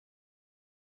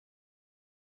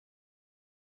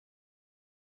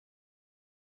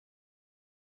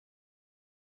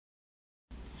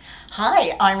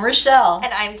Hi, I'm Rochelle.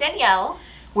 And I'm Danielle.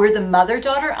 We're the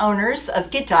mother-daughter owners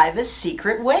of Godiva's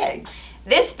Secret Wigs.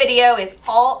 This video is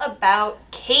all about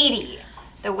Katie,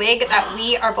 the wig that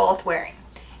we are both wearing.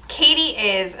 Katie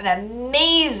is an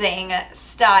amazing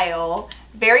style,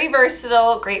 very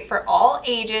versatile, great for all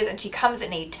ages, and she comes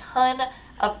in a ton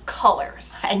of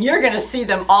colors. And you're going to see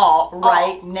them all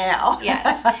right now.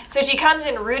 Yes. So she comes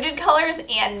in rooted colors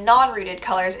and non-rooted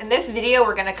colors. In this video,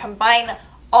 we're going to combine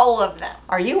all of them.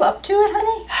 Are you up to it,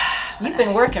 honey? You've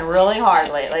been working really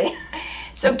hard lately.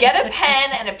 So get a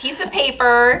pen and a piece of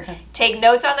paper, take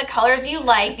notes on the colors you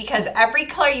like, because every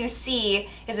color you see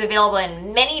is available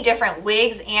in many different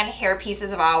wigs and hair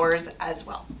pieces of ours as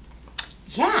well.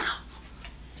 Yeah.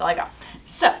 That's all I got.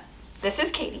 So this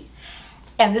is Katie.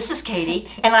 And this is Katie,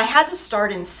 and I had to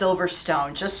start in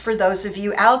Silverstone, just for those of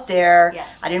you out there. Yes.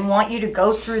 I didn't want you to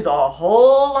go through the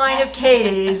whole line of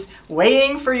Katie's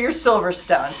waiting for your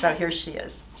Silverstone, so here she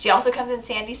is. She also comes in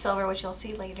Sandy Silver, which you'll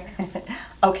see later.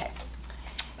 Okay,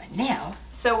 but now...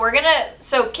 So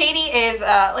Katie is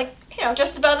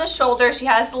just above the shoulder. She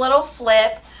has the little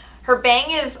flip. Her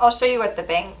bang is, I'll show you what the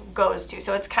bang goes to.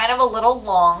 So it's kind of a little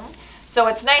long. So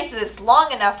what's nice is it's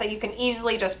long enough that you can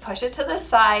easily just push it to the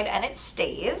side and it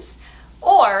stays.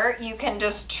 Or you can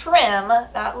just trim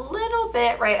that little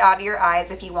bit right out of your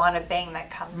eyes if you want a bang that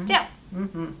comes down.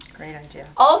 Mm-hmm. Great idea.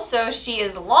 Also, she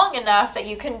is long enough that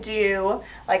you can do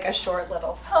like a short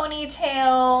little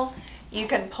ponytail. You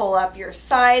can pull up your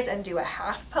sides and do a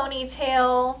half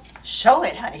ponytail. Show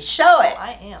it, honey, show it.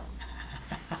 I am.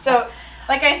 So,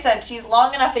 like I said, she's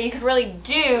long enough that you could really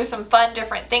do some fun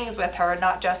different things with her,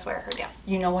 not just wear her down.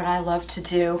 You know what I love to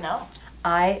do? No.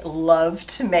 I love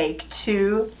to make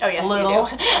two yes, little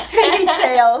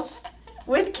ponytails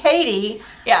with Katie.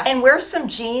 Yeah. And wear some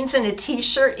jeans and a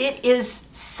t-shirt. It is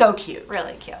so cute.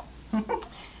 Really cute.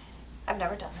 I've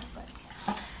never done that,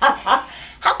 but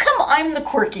how come I'm the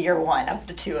quirkier one of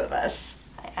the two of us?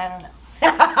 I don't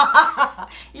know.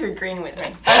 You're agreeing with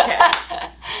me. Okay.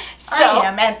 So, I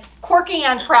am, and quirky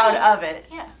and proud of it.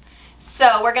 Yeah.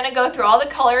 So we're going to go through all the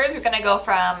colors. We're going to go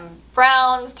from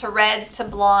browns to reds to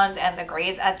blondes and the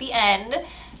grays at the end.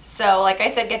 So like I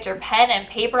said, get your pen and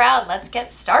paper out and let's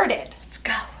get started. Let's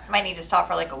go. I might need to stop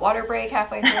for like a water break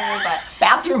halfway through, but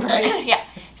bathroom break. Yeah.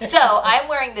 So I'm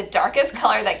wearing the darkest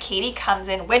color that Katie comes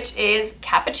in, which is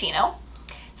Cappuccino.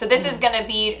 So this is going to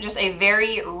be just a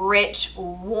very rich,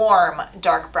 warm,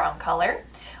 dark brown color,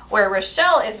 where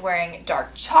Rochelle is wearing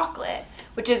dark chocolate,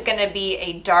 which is going to be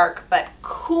a dark but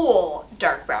cool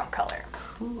dark brown color.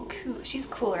 Cool. She's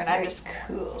cooler and I'm just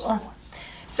cool.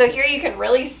 So here you can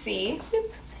really see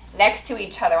next to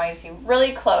each other. I want you to see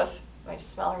really close. I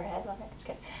just smell her head. Okay, it's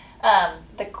good.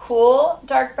 The cool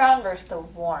dark brown versus the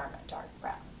warm dark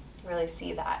brown. You really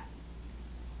see that.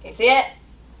 Okay, see it?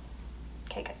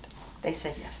 Okay, good. They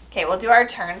said yes. Okay, we'll do our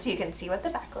turn so you can see what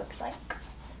the back looks like.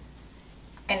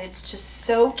 And it's just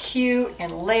so cute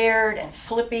and layered and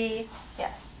flippy.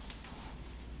 Yes.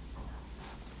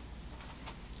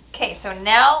 Okay, so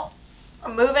now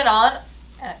I'm moving on,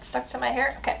 and it's stuck to my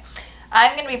hair. Okay,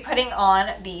 I'm going to be putting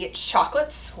on the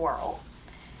chocolate swirl,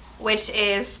 which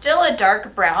is still a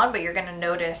dark brown, but you're going to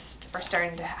notice we're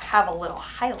starting to have a little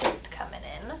highlight coming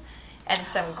in. And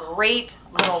some great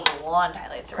little blonde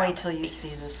highlights around. Wait till you see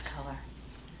this color.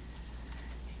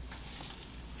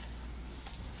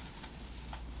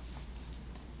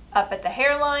 Up at the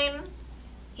hairline,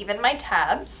 even my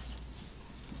tabs,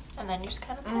 and then you just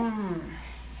kind of put.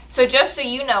 So just so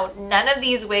you know, none of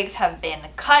these wigs have been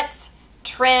cut,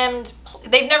 trimmed.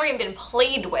 They've never even been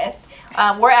played with.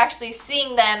 We're actually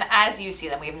seeing them as you see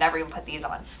them. We've never even put these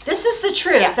on. This is the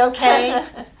truth, okay?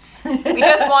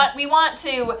 We want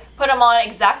to put them on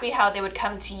exactly how they would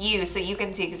come to you so you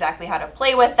can see exactly how to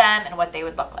play with them and what they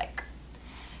would look like.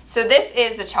 So this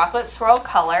is the chocolate swirl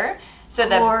color. So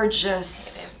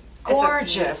Gorgeous.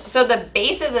 Gorgeous. So the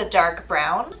base is a dark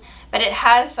brown, but it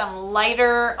has some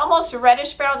lighter, almost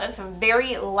reddish brown and some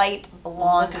very light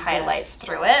blonde highlights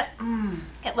through it.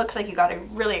 It looks like you got a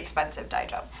really expensive dye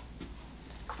job.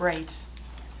 Great.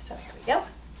 So here we go.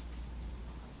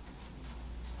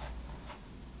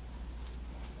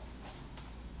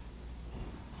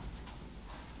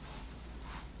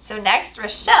 So next,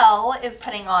 Rochelle is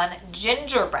putting on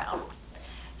ginger brown.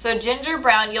 So ginger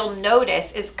brown, you'll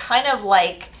notice, is kind of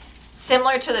like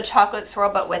similar to the chocolate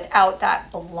swirl, but without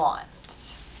that blonde.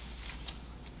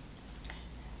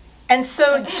 And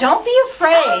so don't be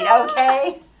afraid,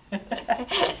 okay?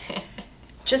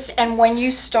 And when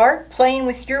you start playing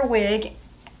with your wig,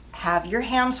 have your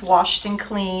hands washed and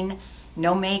clean,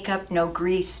 no makeup, no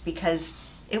grease, because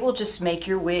it will just make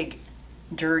your wig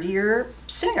dirtier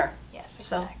sooner. Yes,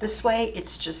 So this way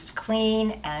it's just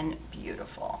clean and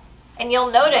beautiful. And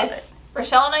you'll notice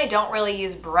Rochelle and I don't really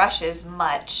use brushes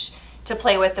much to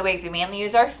play with the wigs. We mainly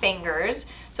use our fingers.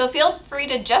 So feel free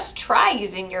to just try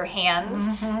using your hands.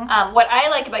 What I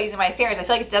like about using my fingers, I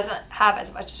feel like it doesn't have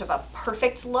as much of a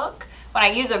perfect look. When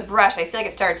I use a brush, I feel like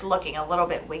it starts looking a little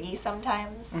bit wiggy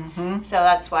sometimes. So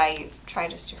that's why you try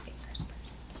just your fingers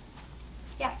first.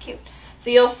 Yeah, cute. So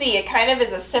you'll see it kind of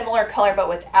is a similar color but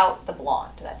without the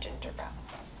blonde, that ginger brown.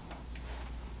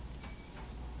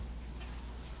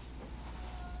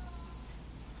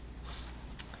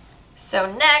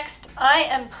 So next I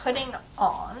am putting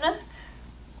on,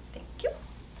 thank you,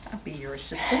 I'll be your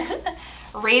assistant.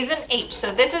 RAISIN-H.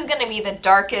 So this is going to be the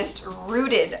darkest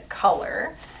rooted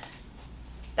color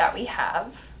that we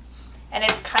have. And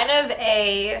it's kind of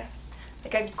a,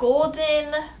 like a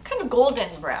golden, kind of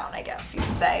golden brown, I guess you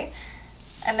could say.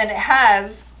 And then it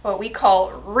has what we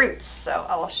call roots. So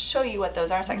I will show you what those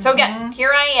are in a second. So again,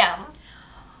 here I am.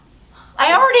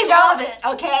 I already love it,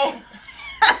 okay?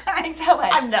 Thanks so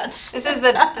much. I'm nuts. This is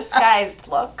the disguised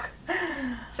look.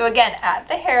 So again, at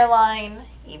the hairline,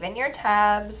 even your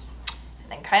tabs,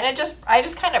 and then kind of just, I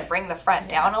just kind of bring the front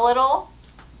down a little.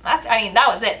 That's, I mean, that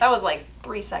was it. That was like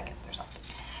 3 seconds or something.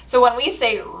 So when we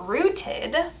say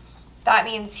rooted, that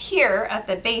means here at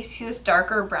the base, see this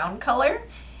darker brown color?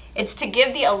 It's to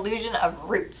give the illusion of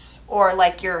roots, or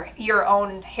like your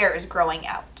own hair is growing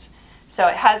out. So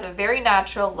it has a very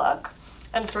natural look.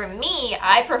 And for me,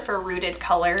 I prefer rooted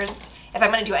colors if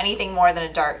I'm going to do anything more than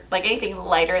a dark, like anything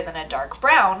lighter than a dark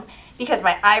brown, because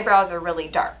my eyebrows are really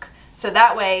dark. So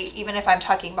that way, even if I'm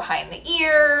tucking behind the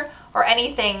ear or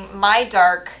anything, my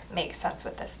dark makes sense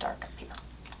with this dark up here.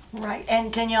 Right,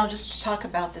 and Danielle, just to talk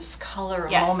about this color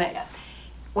a Yes, moment. yes.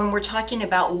 When we're talking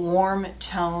about warm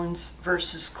tones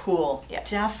versus cool, Yes.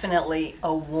 definitely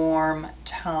a warm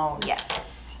tone.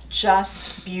 Yes.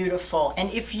 Just beautiful.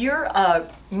 And if you're a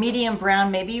medium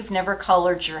brown, maybe you've never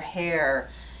colored your hair,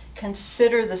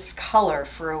 consider this color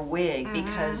for a wig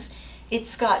because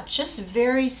it's got just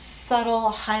very subtle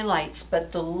highlights,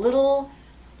 but the little,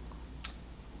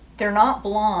 they're not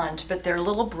blonde, but they're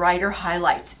little brighter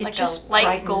highlights. It Like just a light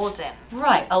brightens, golden.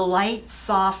 Right, a light,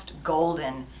 soft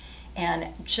golden,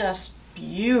 and just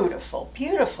beautiful,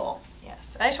 beautiful.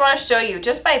 Yes. And I just want to show you,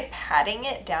 just by patting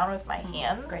it down with my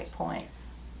hands, Great point.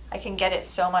 I can get it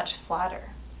so much flatter.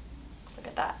 Look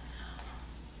at that.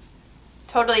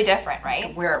 Totally different,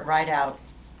 right? Wear it right out.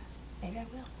 Maybe I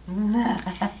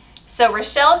will. So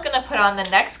Rochelle is going to put on the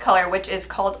next color, which is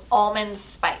called Almond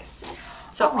Spice.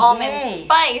 So Almond yay.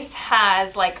 Spice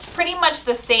has like pretty much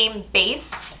the same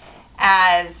base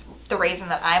as the raisin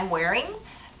that I'm wearing,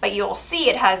 but you'll see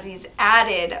it has these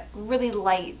added really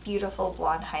light, beautiful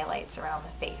blonde highlights around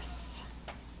the face.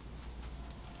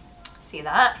 See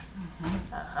that?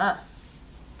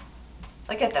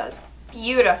 Look at those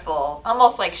beautiful,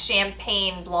 almost like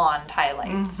champagne blonde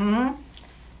highlights.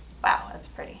 Wow, that's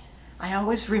pretty. I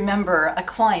always remember a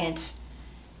client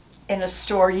in a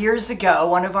store years ago,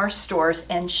 one of our stores,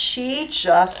 and she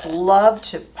just loved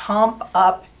to pump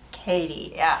up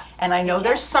Katie. Yeah. And I know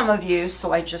there's some of you,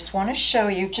 so I just want to show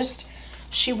you, just,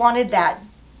 she wanted that,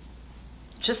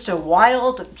 just a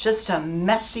wild, just a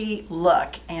messy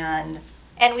look. And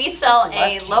we sell Just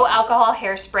a love low alcohol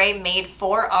hairspray made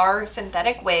for our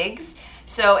synthetic wigs.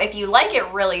 So if you like it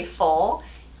really full,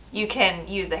 you can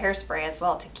use the hairspray as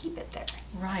well to keep it there.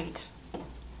 right.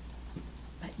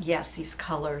 But yes, these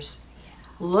colors.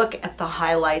 Look at the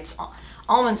highlights.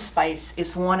 Almond Spice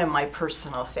is one of my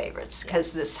personal favorites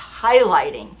because this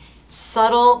highlighting,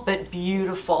 subtle but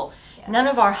beautiful. None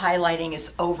of our highlighting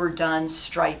is overdone,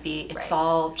 stripy. It's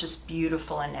all just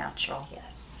beautiful and natural.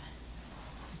 Yes.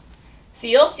 So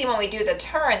you'll see when we do the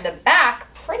turn, the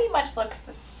back pretty much looks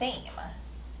the same.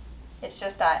 It's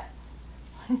just that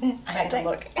I had to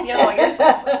look. You know what yours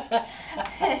looks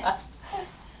like.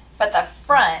 But the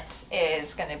front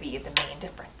is going to be the main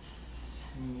difference.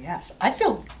 Yes, I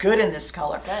feel good in this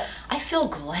color. Good. I feel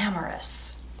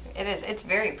glamorous. It is. It's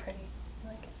very pretty. I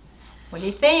like it. What do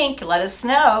you think? Let us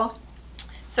know.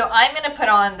 So I'm going to put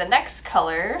on the next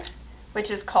color,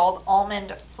 which is called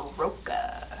Almond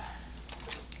ROCA.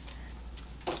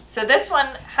 So this one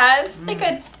has like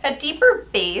a deeper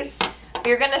base.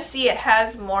 You're going to see it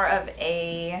has more of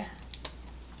a,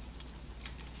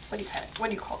 what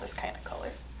do you call this kind of color?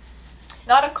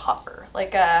 Not a copper,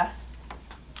 like a,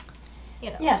 you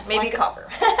know, Yes, maybe like copper.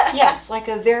 Yes, like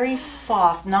a very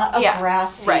soft, not a Yeah,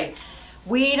 brassy. right.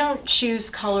 We don't choose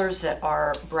colors that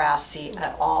are brassy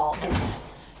at all. It's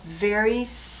very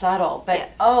subtle, but Yeah.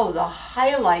 oh, the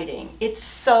highlighting, it's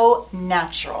so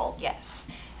natural. Yes.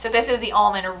 So this is the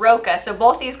Almond Roca. So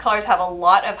both these colors have a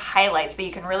lot of highlights, but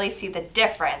you can really see the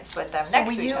difference with them next to each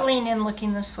other. So will you lean in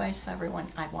looking this way so everyone,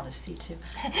 I want to see too.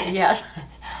 Yes.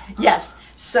 Yes.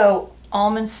 So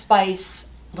almond spice,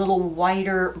 little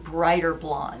whiter, brighter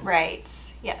blondes.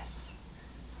 Right. Yes.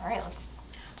 All right, let's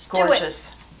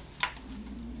gorgeous.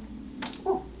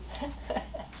 Do it.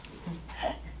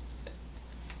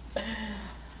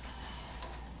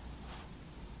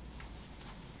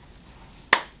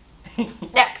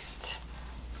 Next,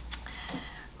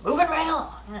 moving right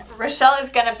along, Rochelle is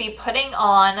going to be putting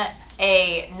on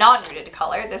a non-rooted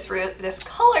color. This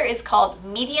color is called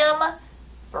medium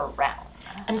brown.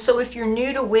 And so if you're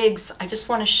new to wigs, I just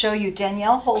want to show you,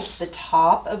 Danielle holds the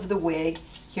top of the wig.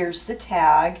 Here's the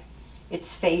tag.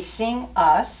 It's facing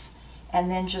us,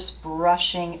 and then just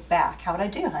brushing back. How'd I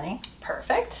do, honey?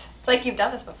 Perfect. It's like you've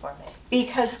done this before, maybe.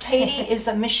 Because Katie is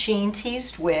a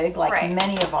machine-teased wig, like Right.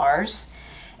 many of ours.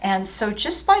 And so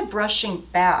just by brushing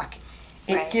back,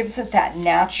 it Right. gives it that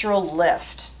natural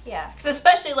lift. Yeah, because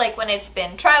especially like when it's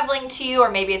been traveling to you, or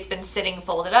maybe it's been sitting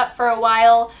folded up for a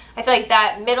while, I feel like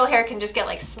that middle hair can just get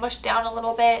like smushed down a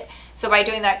little bit. So by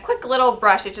doing that quick little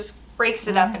brush, it just breaks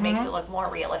it up and makes it look more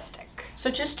realistic. So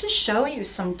just to show you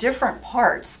some different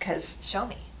parts, because Show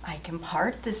me. I can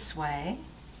part this way,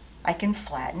 I can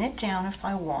flatten it down if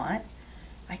I want,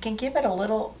 I can give it a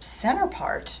little center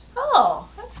part, Oh,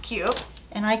 that's cute.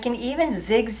 and I can even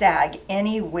zigzag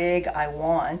any wig I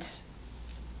want,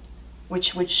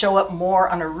 which would show up more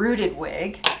on a rooted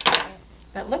wig.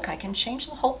 But look, I can change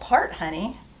the whole part,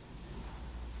 honey.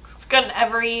 It's good in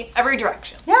every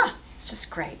direction. Yeah, it's just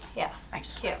great. Yeah, I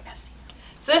just cute. want messy.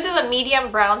 So this is a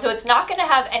medium brown, so it's not going to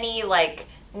have any like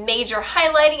major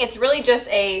highlighting. It's really just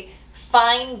a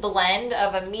fine blend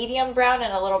of a medium brown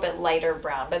and a little bit lighter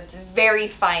brown, but it's a very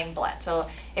fine blend. So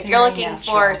if you're Very looking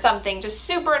natural. for something just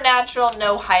super natural,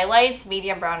 no highlights,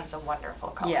 medium brown is a wonderful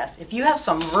color. Yes, if you have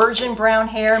some virgin brown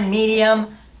hair,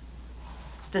 medium,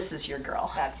 this is your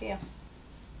girl. That's you.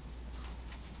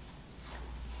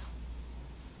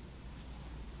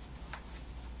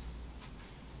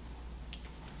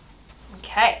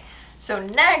 Okay, so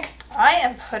next I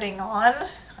am putting on,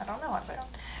 I don't know what I'm putting on,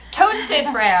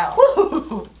 toasted brown.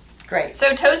 Woo! Great.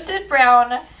 So toasted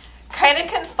brown kind of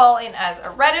can fall in as a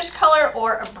reddish color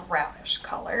or a brownish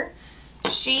color.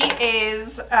 She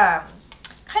is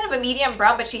kind of a medium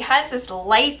brown, but she has this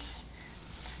light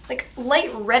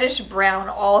reddish brown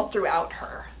all throughout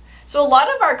her. So a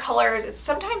lot of our colors, it's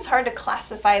sometimes hard to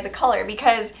classify the color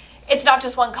because it's not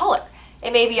just one color.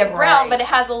 It may be a brown, but it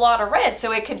has a lot of red,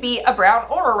 so it could be a brown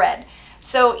or a red.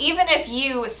 So even if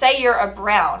you say you're a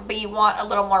brown, but you want a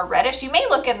little more reddish, you may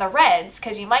look in the reds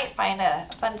because you might find a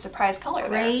fun surprise color there.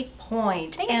 Great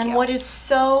point. Thank and you. what is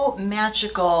so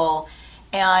magical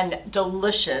and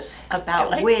delicious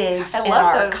about wigs and love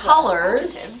our those,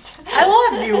 colors, adjectives. I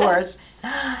love new words,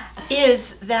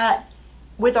 is that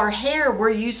with our hair, we're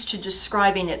used to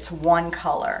describing it's one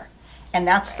color, and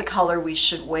that's the color we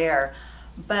should wear.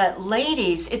 But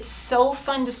ladies, it's so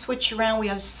fun to switch around. We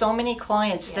have so many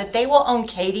clients that they will own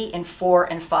Katie in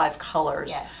 4 and 5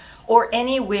 colors. Yes. Or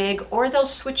any wig, or they'll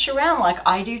switch around like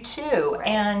I do too. Right.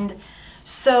 And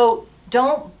so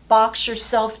don't box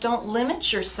yourself, don't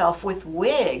limit yourself with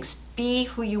wigs. Be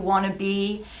who you want to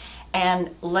be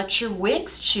and let your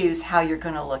wigs choose how you're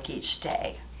going to look each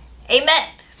day. Amen.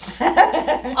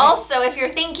 Also, if you're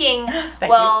thinking,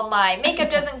 well, my makeup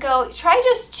doesn't go, try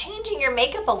just changing your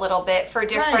makeup a little bit for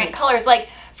different Right. colors. Like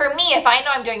for me, if I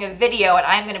know I'm doing a video and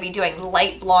I'm going to be doing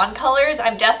light blonde colors,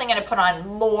 I'm definitely going to put on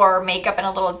more makeup and a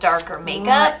little darker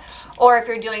makeup. Right. Or if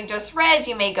you're doing just reds,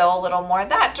 you may go a little more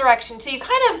that direction. So you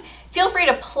kind of feel free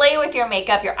to play with your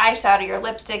makeup, your eyeshadow, your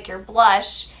lipstick, your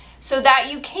blush, so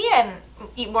that you can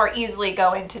more easily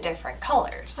go into different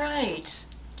colors. Right.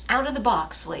 Out of the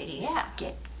box, ladies.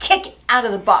 Yeah. Kick it out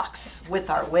of the box with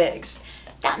our wigs.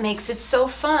 That makes it so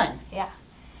fun. Yeah.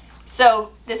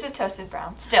 So this is toasted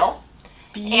brown still.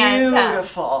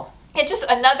 Beautiful. It's just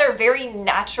another very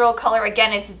natural color.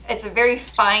 Again, it's a very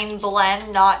fine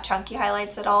blend, not chunky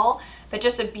highlights at all, but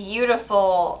just a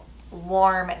beautiful,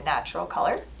 warm, natural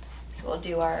color. So we'll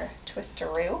do our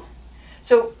twisteroo.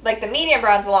 So like the medium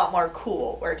brown's a lot more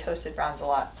cool, where toasted brown's a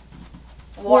lot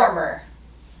warmer.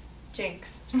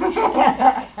 Jinx.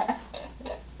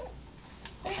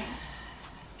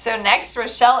 So next,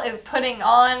 Rochelle is putting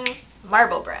on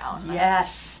marble brown.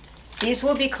 Yes. These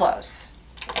will be close.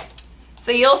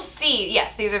 So you'll see,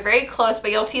 yes, these are very close,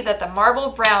 but you'll see that the marble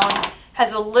brown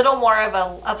has a little more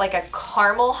of like a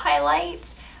caramel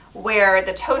highlight, where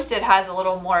the toasted has a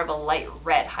little more of a light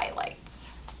red highlight.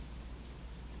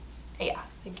 Yeah,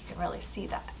 I think you can really see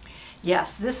that.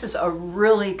 Yes, this is a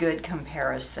really good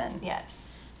comparison.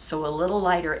 Yes. So a little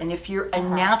lighter. And if you're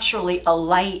naturally a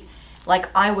light, like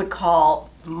I would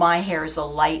call my hair is a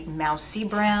light mousy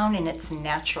brown in its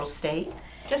natural state.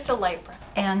 Just a light brown.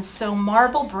 And so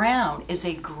marble brown is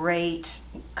a great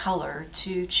color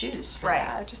to choose for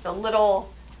that. Just a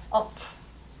little oomph.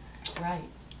 Right.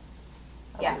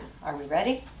 Yeah. Are we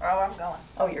ready? Oh, I'm going.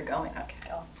 Oh, you're going. Okay.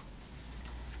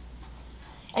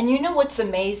 And you know what's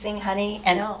amazing, honey,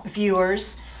 and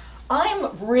viewers?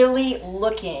 I'm really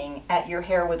looking at your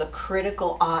hair with a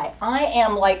critical eye. I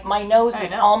am like, my nose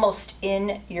is almost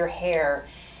in your hair.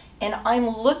 And I'm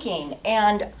looking,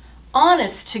 and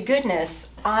honest to goodness,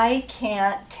 I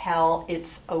can't tell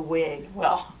it's a wig.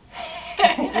 Well,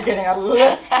 you're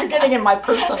getting in my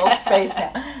personal space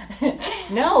now.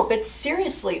 No, but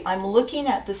seriously, I'm looking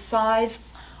at the size.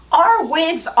 Our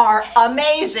wigs are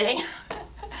amazing.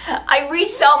 I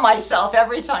resell myself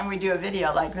every time we do a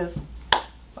video like this,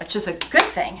 which is a good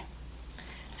thing.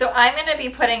 So I'm going to be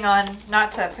putting on,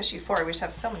 not to push you forward, we just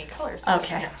have so many colors.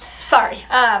 Okay, sorry.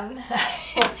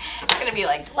 It's going to be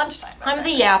like lunchtime. I'm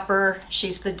the yapper,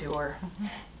 she's the doer.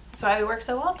 That's why we work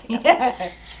so well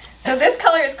together. So this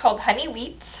color is called Honey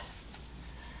Wheat.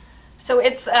 So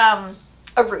it's a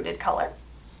rooted color.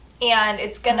 And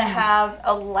it's going to have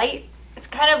a light, it's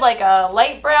kind of like a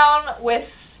light brown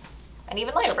with an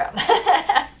even lighter brown.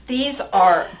 These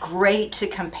are great to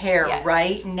compare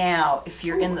right now if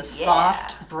you're in the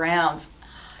soft browns.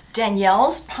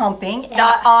 Danielle's pumping and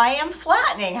I am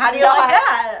flattening. How do you like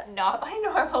that? Not my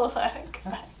normal look,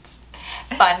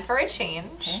 but fun for a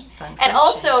change. Okay, fun for and a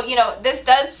also, change. you know, this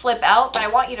does flip out, but I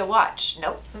want you to watch.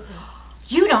 Nope.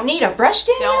 You don't need a brush,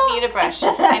 Danielle? Don't need a brush.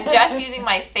 I'm just using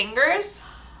my fingers.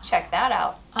 Check that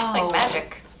out. It's like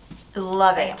magic.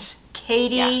 Love it.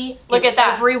 Katie Look is at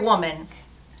that. every woman.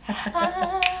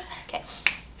 Okay.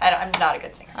 I'm not a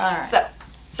good singer. All right.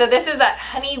 So this is that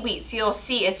honey wheat. So you'll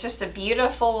see it's just a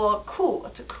beautiful,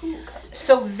 it's a cool color.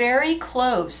 So very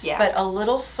close, but a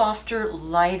little softer,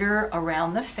 lighter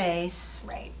around the face.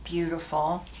 Right.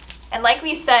 Beautiful. And like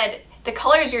we said, the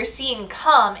colors you're seeing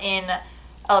come in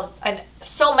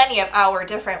so many of our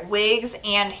different wigs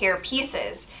and hair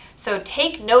pieces. So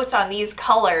take notes on these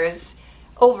colors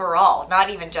overall, not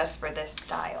even just for this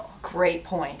style. Great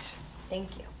point.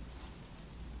 Thank you.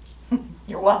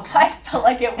 You're welcome. I felt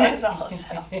like it was also.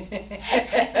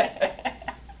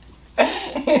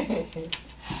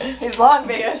 These long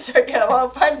videos start getting a little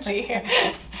punchy here.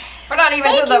 We're not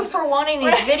even Thank you for wanting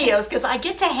these videos because I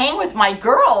get to hang with my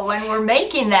girl when we're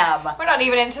making them. We're not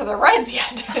even into the reds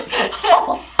yet.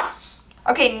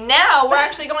 Okay, now we're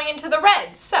actually going into the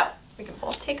reds. So we can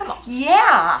both take them off.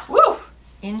 Yeah. Woo.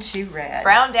 Into red.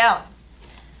 Brown down.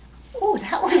 Oh,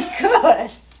 that was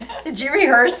good. Did you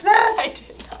rehearse that? I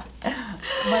did not.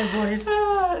 My voice.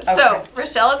 So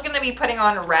Rochelle is going to be putting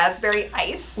on Raspberry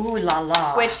Ice. Ooh la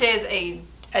la. Which is a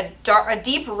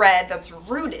deep red that's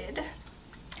rooted.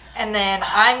 And then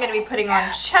I'm going to be putting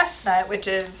on Chestnut, which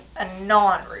is a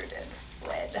non-rooted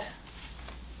red.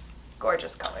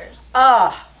 Gorgeous colors.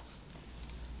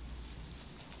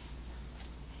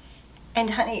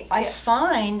 And honey, I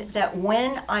find that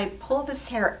when I pull this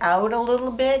hair out a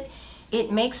little bit,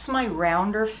 it makes my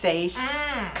rounder face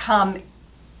come.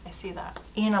 I see that.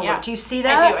 In a look. Do you see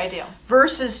that? I do.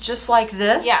 Versus just like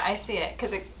this. Yeah, I see it.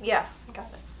 Because I got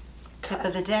it. Tip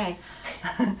of the day.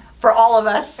 For all of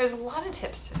us. There's a lot of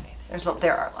tips today.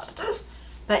 There are a lot of tips.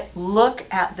 But look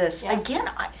at this. Yeah. Again,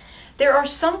 there are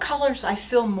some colors I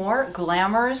feel more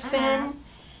glamorous in.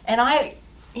 And I'm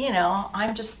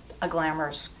just a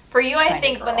glamorous For you, I kind of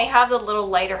think girl. when they have the little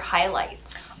lighter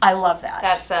highlights. I love that.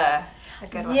 That's a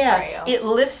good one yes, for you. it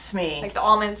lifts me. Like the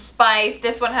almond spice.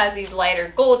 This one has these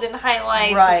lighter golden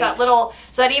highlights. Right. Just that little,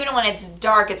 so that even when it's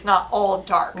dark, it's not all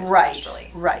dark,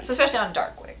 especially. Right. So especially on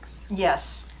dark wigs.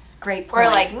 Yes. Great point. Or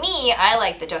like me, I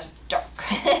like the just dark.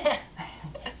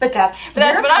 But that's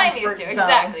what I'm comfort used to.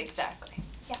 zone. Exactly.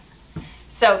 Yeah.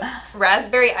 So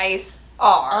Raspberry Ice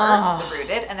R, the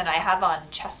rooted, and then I have on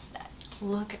Chestnut.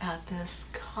 Look at this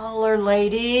color,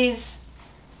 ladies.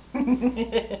 Do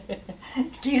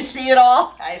you see it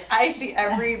all? Guys, I see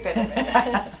every bit of it.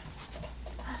 Now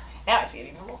I see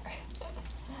it even more.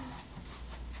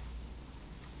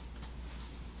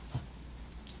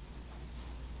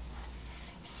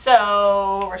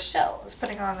 So Rochelle is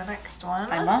putting on the next one.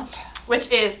 I'm up.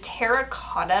 Which is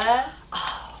Terracotta-H.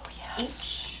 Oh,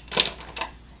 yes.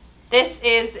 This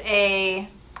is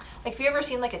have you ever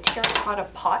seen like a terracotta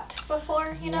pot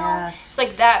before, you know? Yes. It's like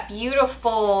that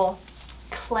beautiful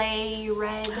clay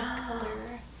red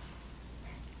color.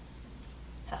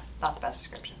 Not the best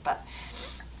description, but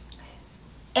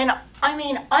And I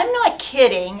mean, I'm not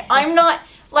kidding. I'm not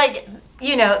like,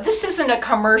 you know, this isn't a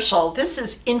commercial. This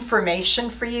is information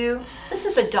for you. This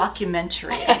is a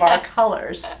documentary of our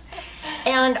colors.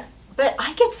 But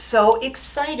I get so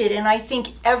excited, and I think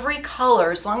every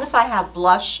color, as long as I have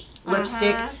blush,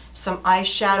 lipstick, some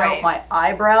eyeshadow, my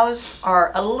eyebrows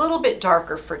are a little bit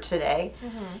darker for today.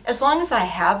 As long as I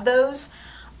have those,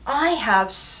 I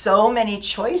have so many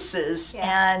choices,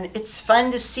 and it's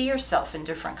fun to see yourself in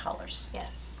different colors.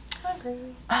 Yes, I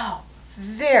agree. Oh,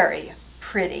 very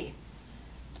pretty.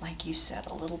 Like you said,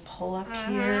 a little pull up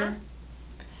here.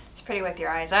 It's pretty with your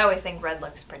eyes. I always think red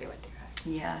looks pretty with your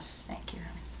eyes. Yes, thank you.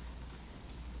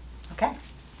 Okay.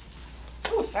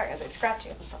 Oh, sorry, as I scratch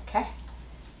you. It's okay.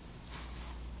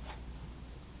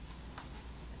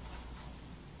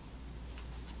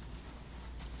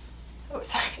 Oh,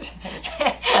 sorry.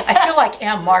 I feel like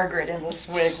Aunt Margaret in this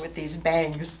wig with these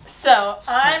bangs. So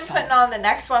I'm putting on the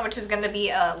next one, which is going to be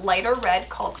a lighter red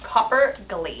called Copper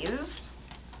Glaze.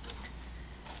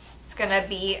 It's going to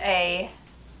be a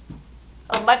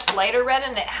much lighter red,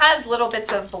 and it has little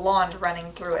bits of blonde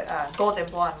running through it, golden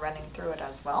blonde running through it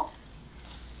as well.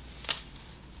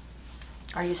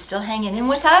 Are you still hanging in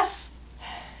with us?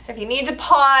 If you need to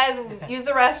pause and use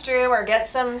the restroom or get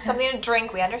something to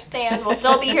drink, we understand. We'll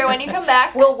still be here when you come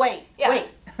back. We'll wait. Yeah. Wait.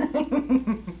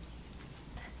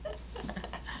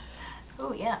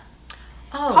 Oh, yeah.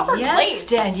 Oh, Copper yes, glaze.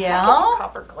 Danielle.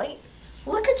 Copper glaze.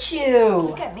 Look at you.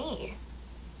 Look at me.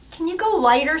 Can you go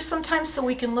lighter sometimes so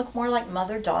we can look more like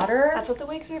mother-daughter? That's what the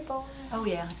wigs are for. Oh,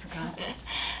 yeah, I forgot.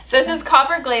 So this is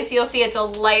Copper Glaze. You'll see it's a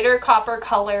lighter copper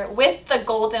color with the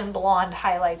golden blonde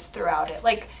highlights throughout it.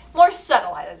 Like, more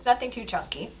subtle highlights, nothing too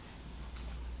chunky.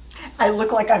 I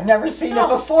look like I've never seen it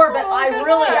before, but I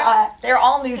really, they're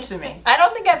all new to me. I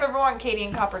don't think I've ever worn Katie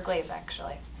in Copper Glaze,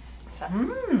 actually. So,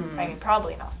 I mean,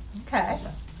 probably not. Okay. So,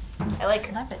 I like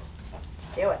her. Love it. Let's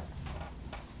do it.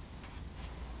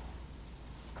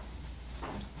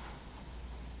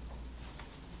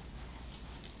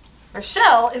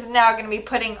 Rochelle is now going to be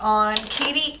putting on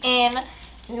Katie in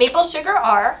Maple Sugar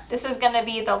R. This is going to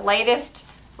be the lightest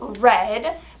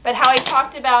red, but how I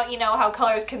talked about, you know, how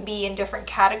colors can be in different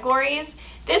categories.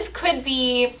 This could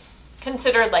be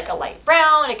considered like a light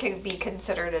brown. It could be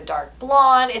considered a dark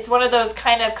blonde. It's one of those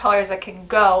kind of colors that can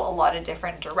go a lot of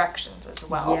different directions as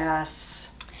well. Yes.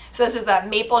 So this is that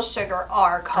Maple Sugar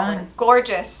R color. Done.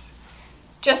 Gorgeous.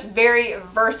 Just very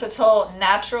versatile,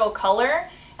 natural color.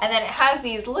 And then it has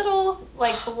these little,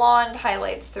 like, blonde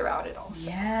highlights throughout it also.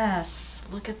 Yes.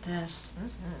 Look at this.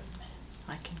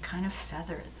 I can kind of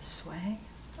feather it this way.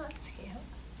 Oh, that's cute.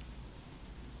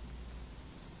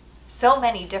 So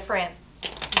many different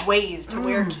ways to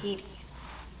wear Katie.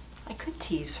 I could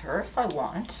tease her if I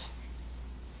want.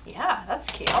 Yeah, that's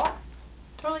cute.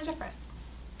 Totally different.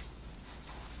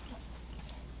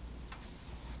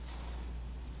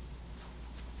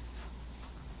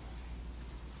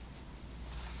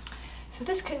 So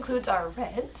this concludes our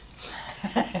reds.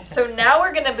 So now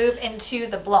we're going to move into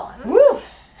the blondes. Woo!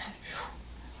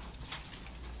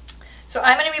 So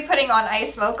I'm going to be putting on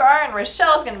Ice MOCHA-R, and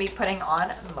Rochelle's going to be putting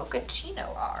on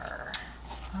MOCHACCINO-R.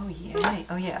 Oh, yeah.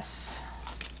 Oh, yes.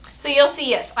 So you'll see,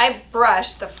 yes, I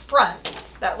brush the front,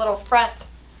 that little front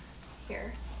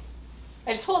here.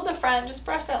 I just hold the front, just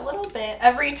brush that little bit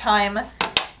every time.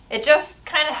 It just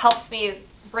kind of helps me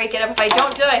break it up. If I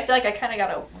don't do it, I feel like I kind of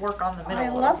got to work on the middle. I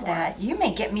love that. You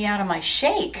may get me out of my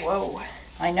shake. Whoa.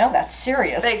 I know, that's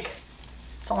serious. It's big.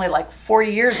 It's only like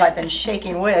 40 years I've been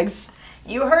shaking wigs.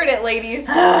 You heard it, ladies.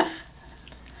 I'm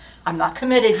not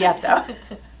committed yet, though.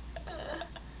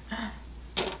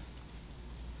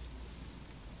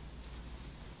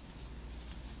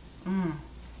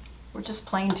 We're just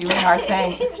plain doing our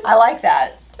thing. I like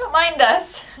that. Don't mind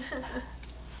us.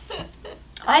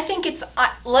 I think it's,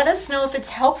 let us know if it's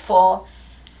helpful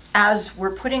as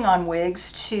we're putting on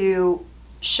wigs to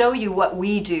show you what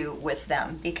we do with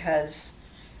them, because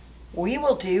we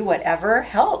will do whatever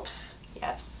helps.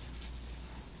 Yes.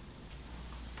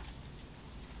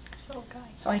 So, guys.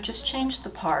 So I just changed the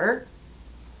part.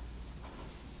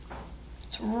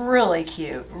 It's really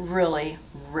cute, really,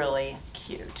 really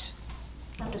cute.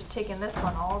 I'm just taking this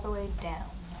one all the way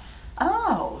down.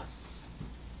 Oh.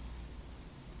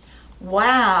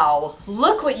 Wow,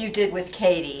 look what you did with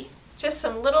Katie. Just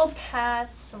some little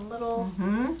pats, some little,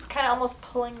 Mm-hmm. kind of almost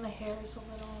pulling the hairs a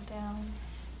little down.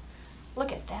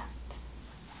 Look at that.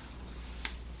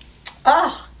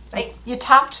 Oh, Right. you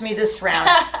topped me this round.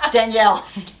 Danielle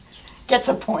gets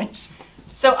a point.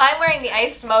 So I'm wearing the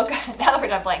Iced Mocha, now that we're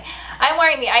done playing, I'm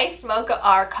wearing the Iced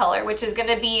MOCHA-R color, which is going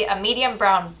to be a medium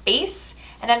brown base,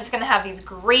 and then it's going to have these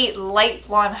great light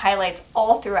blonde highlights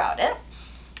all throughout it.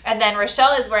 And then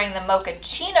Rochelle is wearing the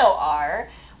Mochaccino-R,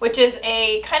 which is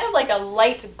a kind of like a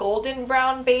light golden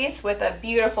brown base with a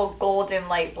beautiful golden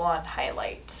light blonde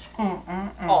highlight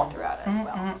all throughout as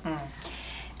well.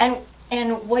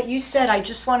 And what you said, I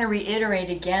just want to reiterate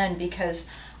again, because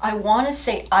I want to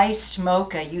say iced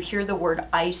mocha. You hear the word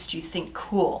iced, you think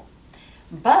cool.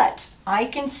 But I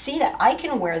can see that. I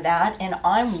can wear that and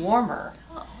I'm warmer.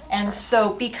 Oh, and sure.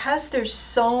 so because there's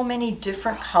so many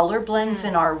different color blends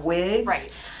in our wigs,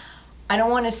 Right. I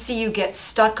don't want to see you get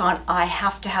stuck on, I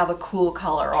have to have a cool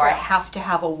color or I have to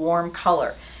have a warm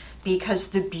color. Because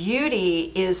the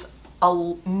beauty is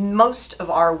most of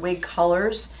our wig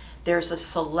colors, there's a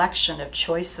selection of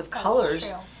choice of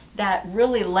colors that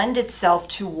really lend itself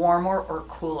to warmer or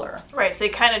cooler. Right, so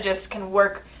you kind of just can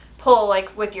pull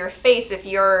like with your face. If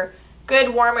you're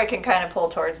good warmer, it can kind of pull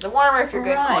towards the warmer. If you're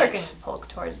good cooler, it can pull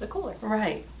towards the cooler.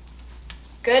 Right.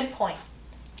 Good point.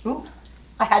 Ooh,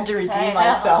 I had to redeem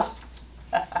myself.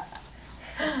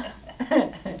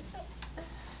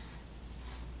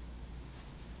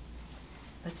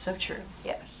 That's so true.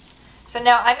 Yes. So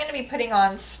now I'm going to be putting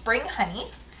on Spring Honey,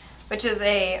 which is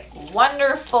a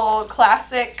wonderful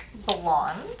classic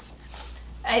blonde.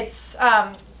 It's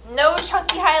no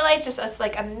chunky highlights, just a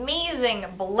like amazing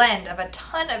blend of a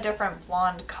ton of different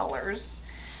blonde colors.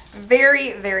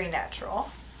 Very, very natural.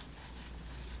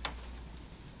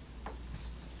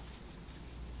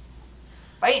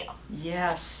 Bam.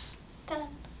 Yes. Done.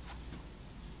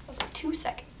 That was like 2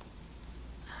 seconds.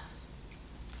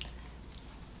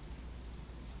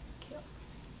 Cute.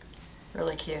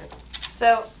 Really cute.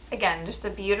 So again, just a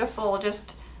beautiful,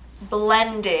 just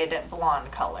blended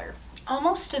blonde color.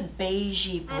 Almost a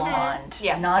beigey blonde.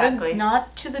 Yeah, not exactly.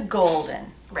 Not to the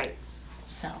golden. Right.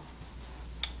 So.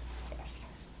 Yes.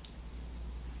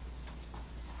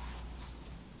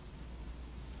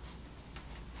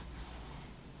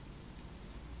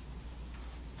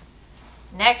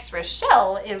 Next,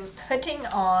 Rochelle is putting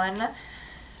on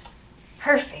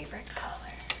her favorite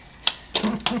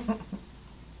color.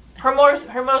 her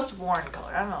most worn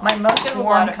color. I don't know. My most She has a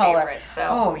warm lot of color. favorites, so.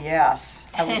 Oh yes.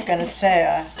 I was going to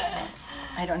say,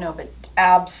 I don't know, but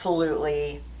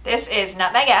absolutely. This is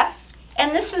NUTMEG-F.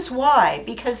 And this is why,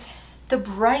 because the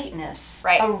brightness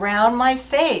Right. around my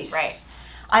face. Right.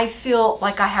 I feel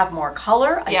like I have more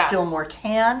color. Yeah. I feel more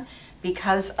tan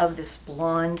because of this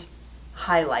blonde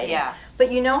highlighting. Yeah.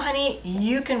 But you know, honey,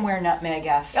 you can wear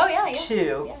NUTMEG-F Oh, yeah, yeah.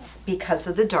 too Yeah. because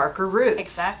of the darker roots.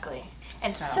 Exactly.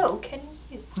 And So. so can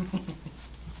you.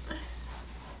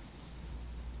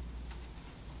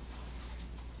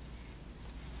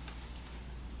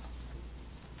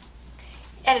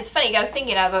 And it's funny, I was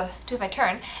thinking as I was doing my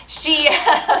turn,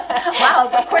 Wow,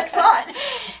 it's a quick thought.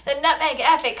 The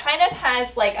NUTMEG-F, it kind of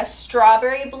has like a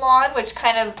strawberry blonde, which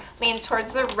kind of leans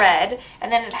towards the red,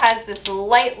 and then it has this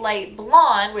light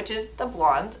blonde, which is the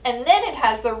blonde, and then it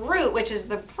has the root, which is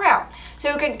the brown.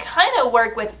 So it can kind of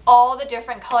work with all the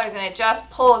different colors, and it just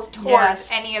pulls towards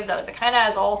any of those. It kind of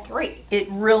has all three. It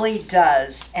really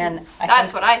does, and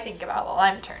That's what I think about while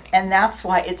I'm turning. And that's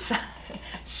why it's.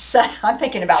 I'm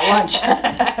thinking about lunch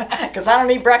because I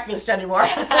don't eat breakfast anymore.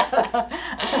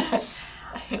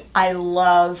 I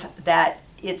love that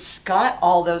it's got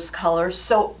all those colors.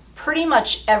 So pretty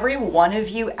much every one of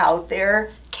you out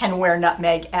there can wear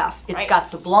NUTMEG-F. It's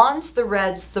got the blondes, the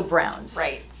reds, the browns.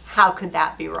 Right. How could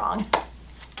that be wrong?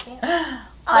 Yeah.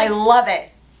 I love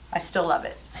it. I still love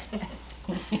it.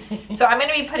 So I'm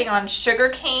going to be putting on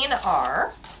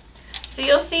Sugarcane-R. So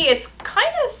you'll see it's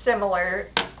kind of similar.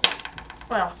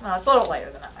 Well, no, it's a little lighter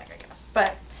than NUTMEG, I guess.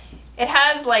 But it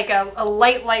has like a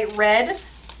light red.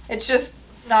 It's just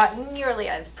not nearly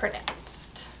as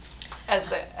pronounced as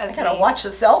the. I gotta watch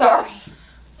this elbow. Sorry.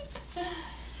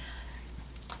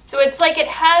 So it's like it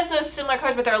has those similar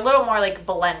colors, but they're a little more like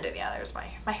blended. Yeah, there's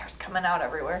my hair's coming out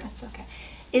everywhere. That's okay.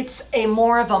 It's a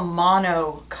more of a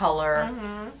mono color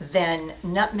than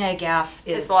NUTMEG-F.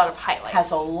 It's a lot of highlights.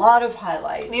 Has a lot of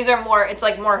highlights. These are more. It's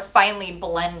like more finely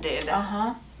blended.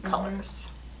 Colors.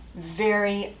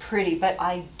 Very pretty, but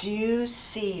I do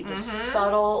see the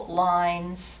subtle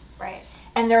lines. Right.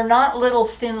 And they're not little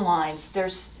thin lines.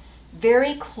 There's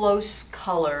very close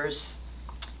colors.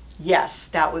 Yes,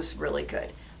 that was really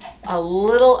good. A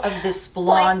little of this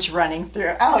blonde running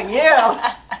through. Oh,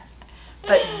 yeah.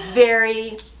 But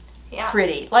very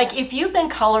pretty. Like if you've been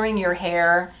coloring your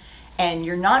hair and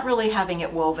you're not really having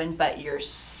it woven, but you're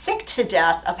sick to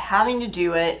death of having to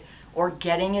do it or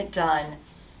getting it done,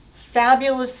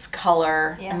 fabulous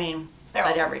color. I mean,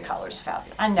 but every color is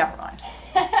fabulous. Never mind.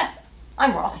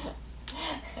 I'm wrong.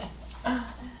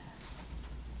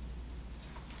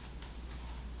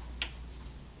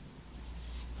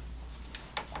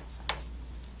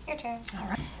 Your turn. All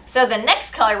right. So the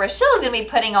next color Rochelle is going to be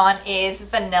putting on is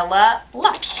Vanilla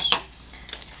Lush.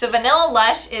 So Vanilla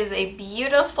Lush is a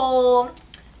beautiful,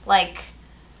 like,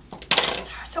 it's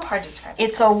so hard to describe.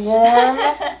 It's a warm,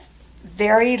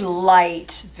 very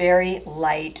light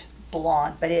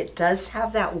blonde, but it does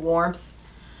have that warmth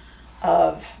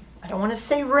of, I don't want to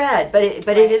say red, but it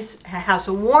has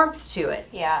a warmth to it.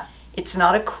 Yeah. It's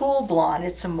not a cool blonde,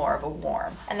 it's a more of a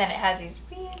warm. And then it has these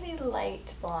really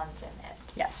light blondes in it.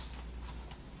 Yes.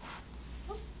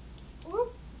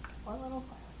 Whoop. One little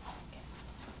flower. Okay.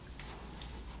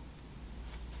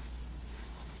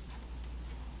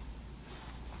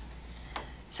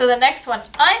 So the next one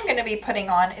I'm going to be putting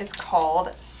on is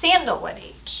called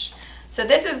Sandalwood-H. So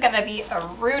this is going to be a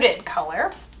rooted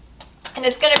color. And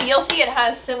it's going to be, you'll see it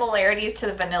has similarities to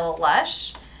the Vanilla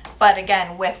Lush, but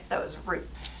again with those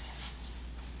roots.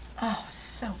 Oh,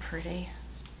 so pretty.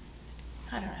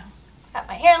 I don't know. Got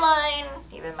my hairline,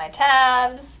 even my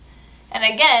tabs. And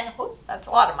again, whoop, that's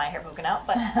a lot of my hair poking out,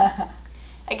 but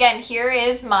again, here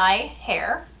is my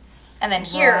hair. And then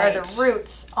here are the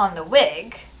roots on the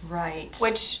wig. Right.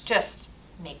 Which just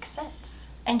makes sense.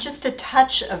 And just a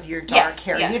touch of your dark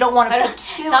hair. Yes. You don't want to put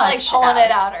too much Not like pulling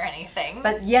it out or anything.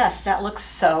 But yes, that looks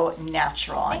so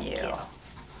natural on Thank you.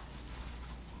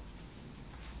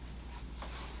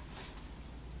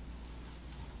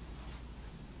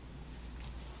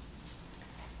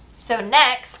 So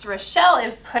next, Rochelle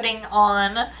is putting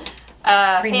on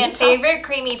a fan favorite,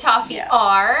 Creamy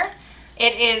Toffee-R. Yes.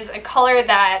 It is a color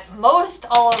that most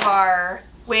all of our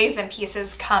wigs and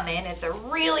pieces come in. It's a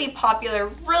really popular,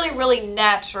 really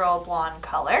natural blonde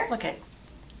color. Look at,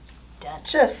 done.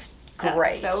 Just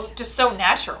great. Just so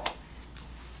natural.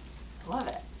 Love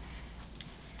it.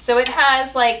 So it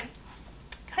has like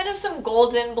kind of some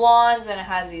golden blondes and it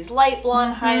has these light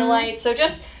blonde highlights. So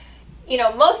just, you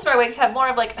know, most of our wigs have more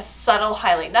of like a subtle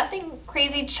highlight. Nothing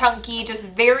crazy chunky, just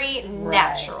very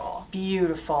natural.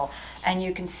 Beautiful. And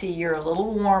you can see you're a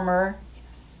little warmer.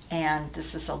 And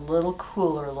this is a little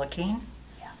cooler looking.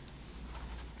 Yeah.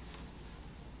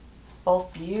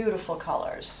 Both beautiful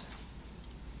colors.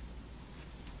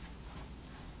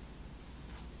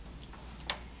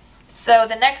 So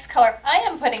the next color I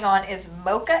am putting on is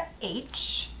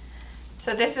MOCHA-H.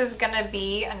 So this is going to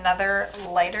be another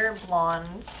lighter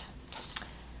blonde.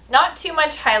 Not too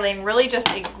much highlighting, really just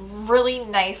a really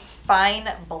nice fine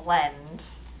blend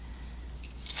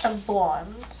of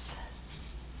blondes.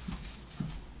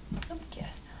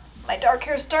 My dark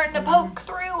hair is starting to poke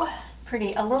through.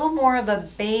 Pretty. A little more of a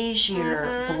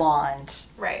beigeier blonde.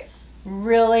 Right.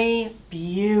 Really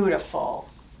beautiful.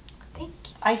 Thank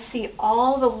you. I see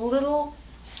all the little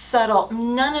subtle,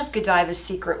 none of Godiva's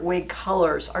secret wig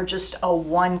colors are just a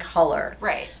one color.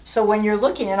 Right. So when you're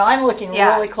looking, and I'm looking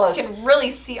really close. You can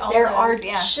really see all there those, are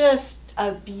just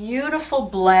a beautiful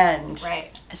blend.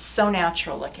 Right. It's so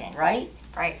natural looking, right?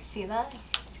 Right. See that?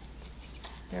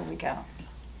 There we go.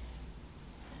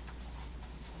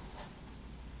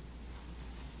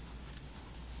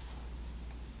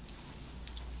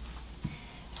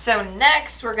 So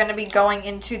next we're going to be going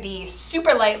into the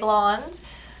super light blondes.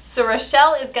 So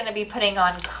Rochelle is going to be putting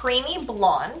on Creamy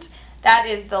Blonde. That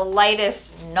is the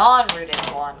lightest non-rooted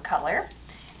blonde color.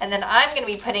 And then I'm going to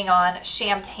be putting on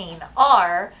Champagne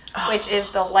R, which is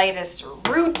the lightest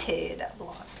rooted blonde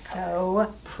color.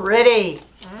 So pretty.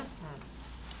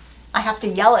 I have to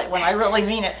yell it when I really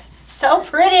mean it. So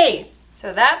pretty.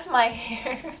 So that's my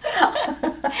hair.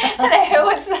 Hello,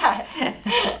 what's that?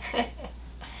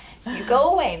 You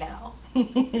go away now.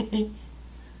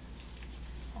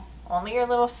 Only your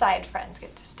little side friends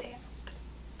get to stay out.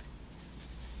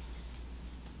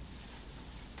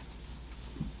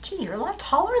 Gee, you're a lot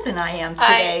taller than I am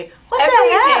today. What every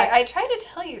the heck? day, I try to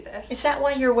tell you this. Is that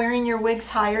why you're wearing your wigs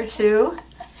higher too?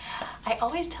 I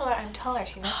always tell her I'm taller.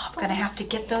 She knows. I'm gonna have to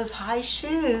get those high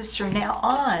shoes from now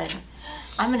on.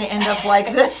 I'm gonna end up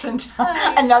like this until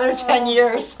another 10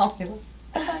 years. I'll be like,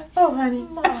 oh, honey.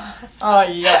 Oh,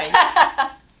 yikes.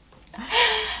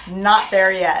 Not there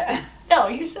yet. No,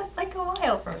 you said like a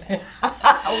while from it.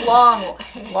 A long,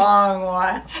 long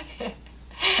while.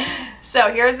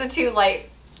 So here's the two light,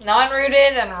 non-rooted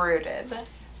and rooted.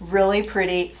 Really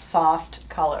pretty, soft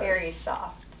colors. Very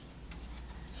soft.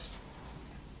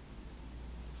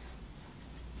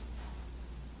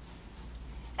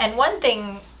 And one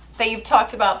thing that you've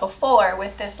talked about before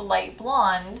with this light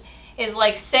blonde is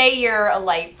like, say you're a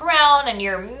light brown and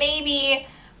you're maybe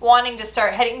wanting to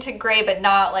start heading to gray but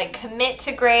not like commit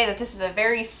to gray, that this is a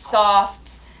very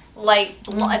soft, light,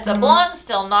 it's a blonde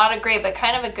still, not a gray, but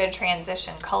kind of a good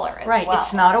transition color as right. well.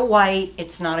 It's not a white,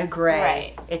 it's not a gray.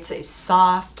 Right. It's a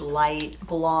soft, light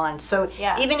blonde. So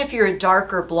Yeah. even if you're a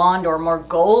darker blonde or more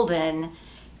golden,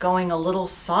 going a little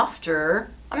softer,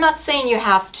 I'm not saying you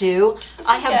have to. Just a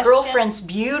I have suggestion. girlfriends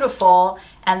beautiful,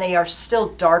 and they are still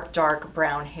dark, dark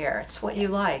brown hair. It's what you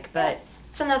like, but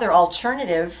it's another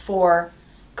alternative for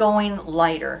going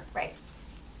lighter Right.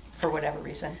 for whatever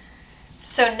reason.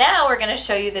 So now we're going to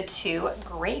show you the two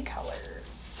gray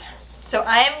colors. So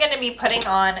I am going to be putting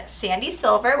on Sandy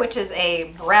Silver, which is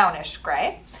a brownish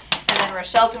gray. And then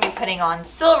Rochelle's going to be putting on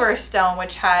Silverstone,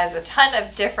 which has a ton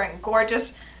of different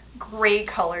gorgeous gray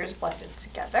colors blended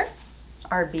together.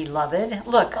 Our beloved.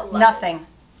 Look, Beloved. nothing.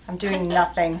 I'm doing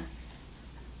nothing.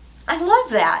 I love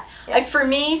that. Yes. For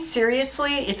me,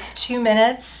 seriously, it's 2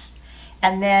 minutes,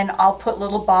 and then I'll put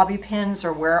little bobby pins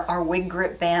or wear our wig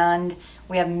grip band.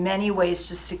 We have many ways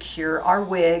to secure our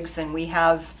wigs, and we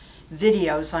have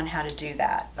videos on how to do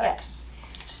that. But Yes.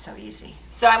 it's so easy.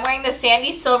 So I'm wearing the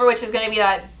Sandy Silver, which is going to be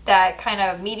that kind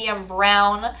of medium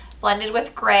brown blended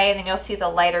with gray, and then you'll see the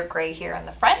lighter gray here in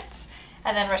the front.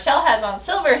 And then Rochelle has on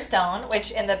Silverstone,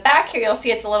 which in the back here you'll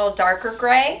see it's a little darker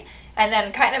gray, and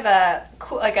then kind of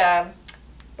like a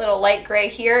little light gray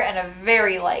here and a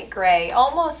very light gray,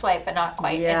 almost white but not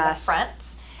quite in the front.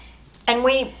 And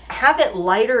we have it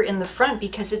lighter in the front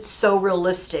because it's so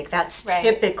realistic. That's Right.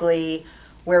 typically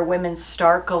where women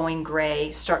start going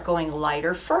gray, start going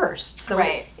lighter first. So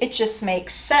Right. it just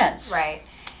makes sense. Right.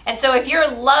 And so if you're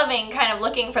loving kind of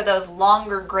looking for those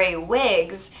longer gray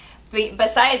wigs,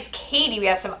 besides Katie, we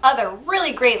have some other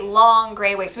really great long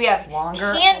gray wigs. We have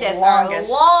Longer, Candace, longest.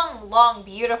 our long,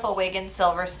 beautiful wig in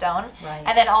Silverstone. Right.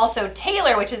 And then also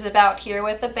Taylor, which is about here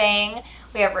with the bang.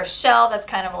 We have Rochelle, that's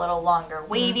kind of a little longer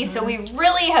wavy. So we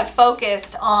really have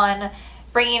focused on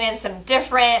bringing in some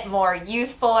different, more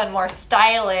youthful and more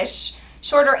stylish,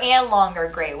 shorter and longer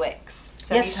gray wigs.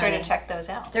 So Yes, be sure honey. to check those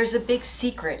out. There's a big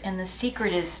secret, and the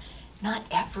secret is not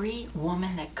every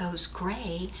woman that goes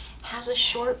gray has a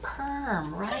short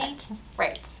perm, right?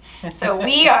 Right. So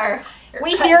we are...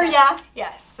 We hear ya.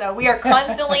 Yes. So we are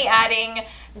constantly adding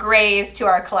grays to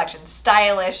our collection.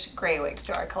 Stylish gray wigs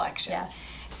to our collection. Yes.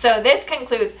 So this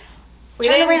concludes... We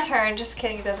Turn didn't around. turn. Just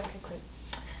kidding. It doesn't conclude.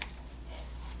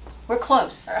 We're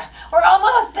close. We're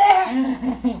almost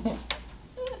there.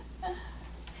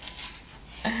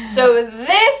 So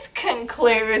this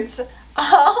concludes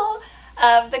all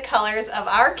of the colors of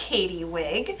our Katie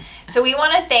wig. So we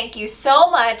want to thank you so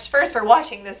much, first for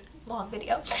watching this long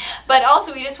video, but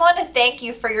also we just want to thank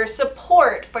you for your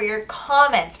support, for your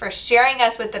comments, for sharing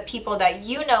us with the people that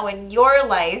you know in your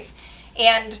life,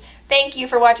 and thank you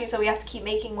for watching, so we have to keep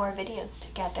making more videos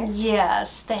together.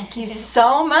 Yes, thank you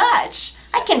so much.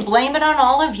 I can blame it on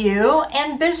all of you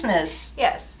and business.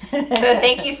 Yes. So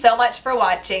thank you so much for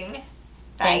watching.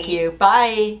 Bye. Thank you.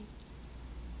 Bye.